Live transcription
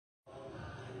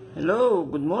Hello,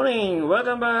 good morning.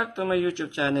 Welcome back to my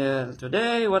YouTube channel.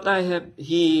 Today, what I have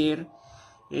here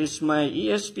is my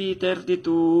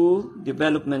ESP32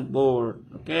 Development Board.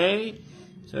 Okay,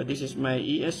 so this is my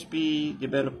ESP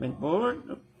Development Board.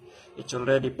 It's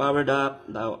already powered up.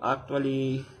 Now,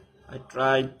 actually, I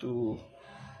tried to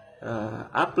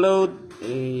upload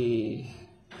a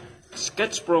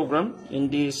sketch program in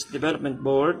this development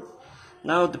board.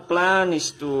 Now the plan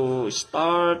is to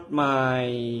start my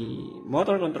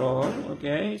motor control.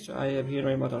 Okay, so I have here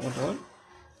my motor control.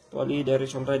 Actually, there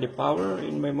is already power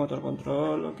in my motor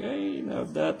control. Okay, now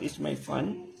that is my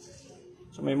fan.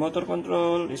 So my motor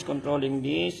control is controlling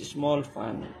this small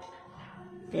fan.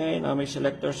 Okay, now my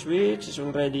selector switch is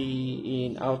already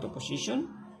in auto position.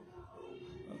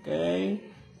 Okay,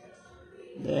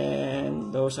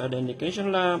 then those are the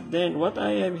indication lamp. Then what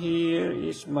I have here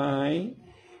is my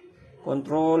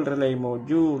control relay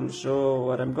module. So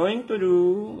what I'm going to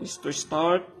do is to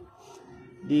start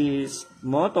this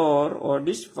motor or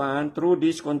this fan through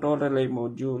this control relay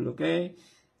module. Okay,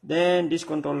 then this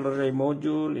control relay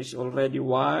module is already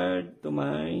wired to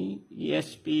my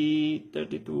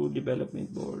ESP32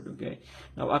 development board. Okay,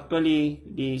 now actually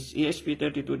this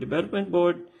ESP32 development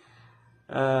board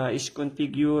is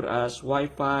configured as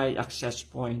Wi-Fi access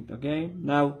point. Okay,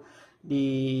 now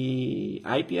the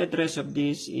IP address of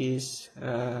this is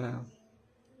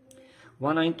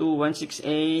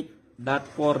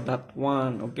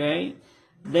 192.168.4.1. okay,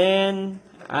 then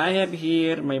I have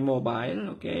here my mobile.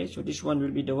 Okay, so this one will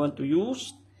be the one to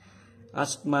use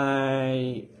as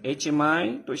my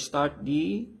HMI to start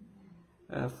the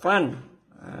fan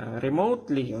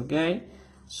remotely. Okay,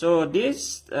 so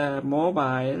this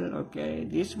mobile, okay,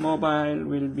 this mobile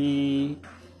will be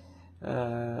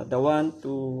the one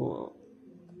to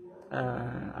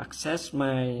access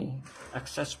my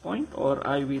access point, or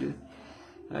I will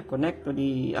connect to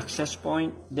the access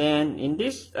point. Then in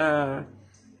this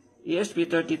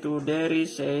ESP32 there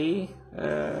is a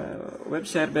web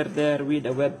server there with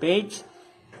a web page,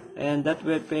 and that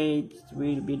web page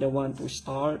will be the one to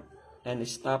start and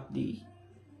stop the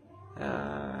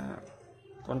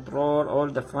control all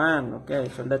the fan. Okay,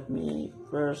 so let me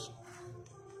first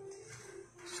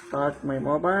start my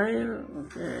mobile.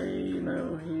 Okay,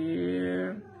 now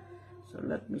here, so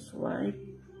let me swipe.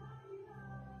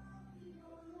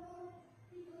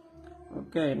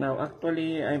 Okay, now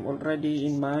actually I'm already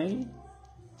in my,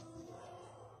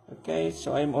 okay,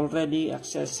 so I'm already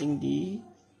accessing the,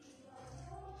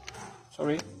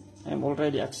 I'm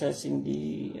already accessing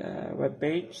the web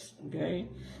page. Okay,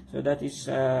 so that is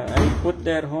I put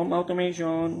there home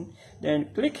automation, then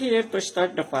click here to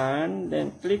start the fan,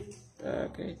 then click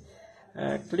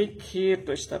click here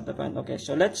to start the fan. Okay,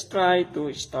 so let's try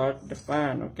to start the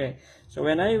fan. Okay, so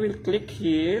when I will click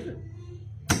here,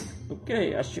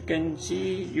 okay, as you can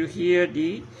see, you hear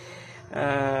the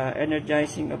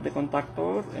energizing of the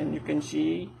contactor, and you can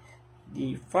see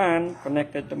the fan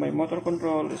connected to my motor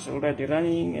control is already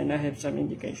running, and I have some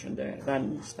indication there,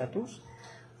 run status.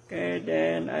 Okay,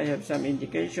 then I have some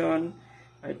indication.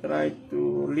 I tried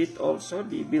to lit also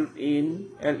the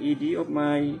built-in LED of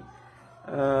my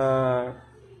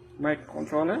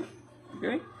microcontroller.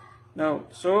 Okay, now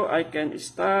so I can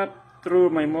start through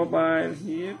my mobile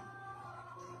here.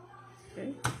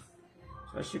 Okay,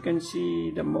 so as you can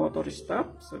see, the motor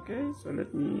stops. Okay, so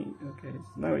let me, okay,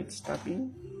 now it's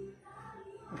stopping.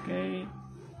 Okay,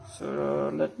 so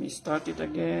let me start it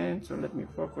again. So let me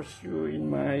focus you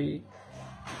in my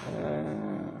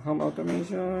home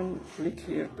automation. Click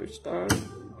here to start.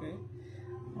 Okay,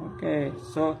 okay,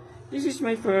 so this is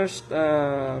my first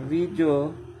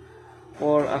video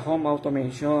for a home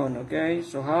automation. Okay,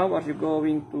 so how are you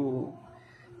going to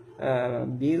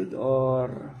build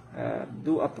or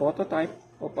do a prototype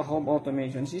of a home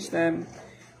automation system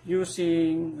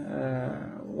using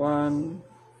one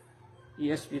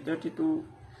ESP32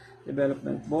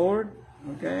 development board?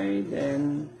 Okay,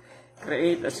 then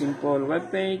create a simple web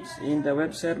page in the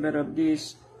web server of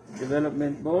this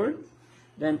development board,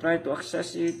 then try to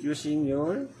access it using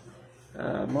your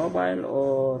mobile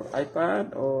or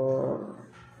iPad or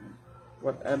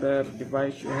whatever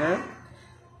device you have.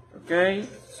 Okay,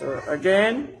 so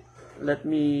again, let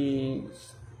me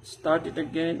start it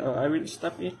again, or I will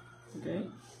stop it. Okay,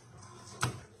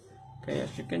 okay,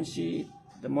 as you can see,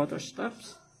 the motor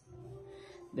stops.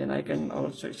 Then I can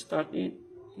also start it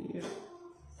here.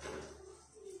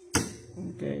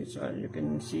 Okay, so you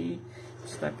can see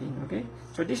stopping. Okay,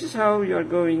 so this is how you are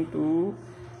going to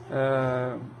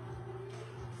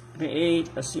create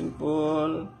a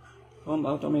simple home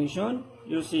automation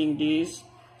using this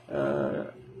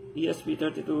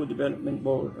ESP32 development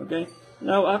board. Okay,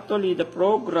 now actually the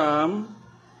program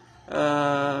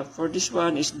for this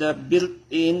one is the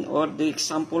built-in or the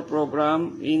example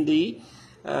program in the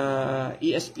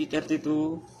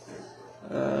ESP32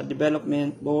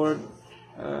 Development Board.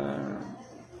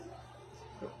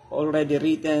 Already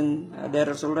written. There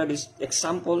is already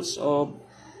examples of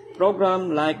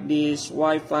program like this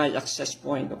Wi-Fi access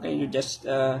point. Okay, you just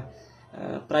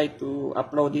try to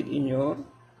upload it in your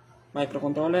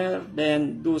microcontroller,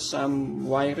 then do some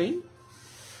wiring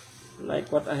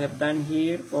like what I have done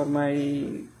here for my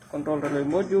control relay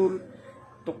module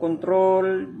to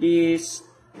control this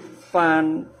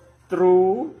fan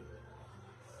through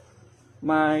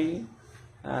my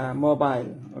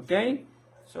mobile. Okay,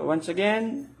 so once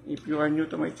again, if you are new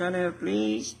to my channel,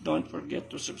 please don't forget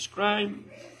to subscribe,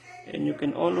 and you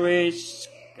can always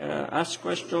ask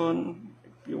questions.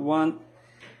 If you want,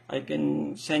 I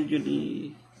can send you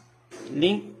the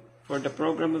link for the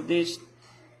program of this.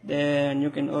 Then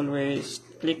you can always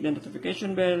click the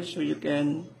notification bell so you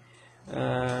can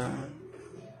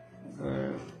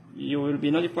you will be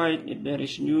notified if there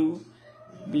is new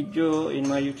video in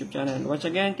my YouTube channel. Once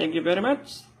again, thank you very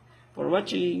much for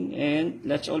watching, and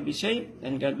let's all be safe,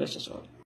 and God bless us all.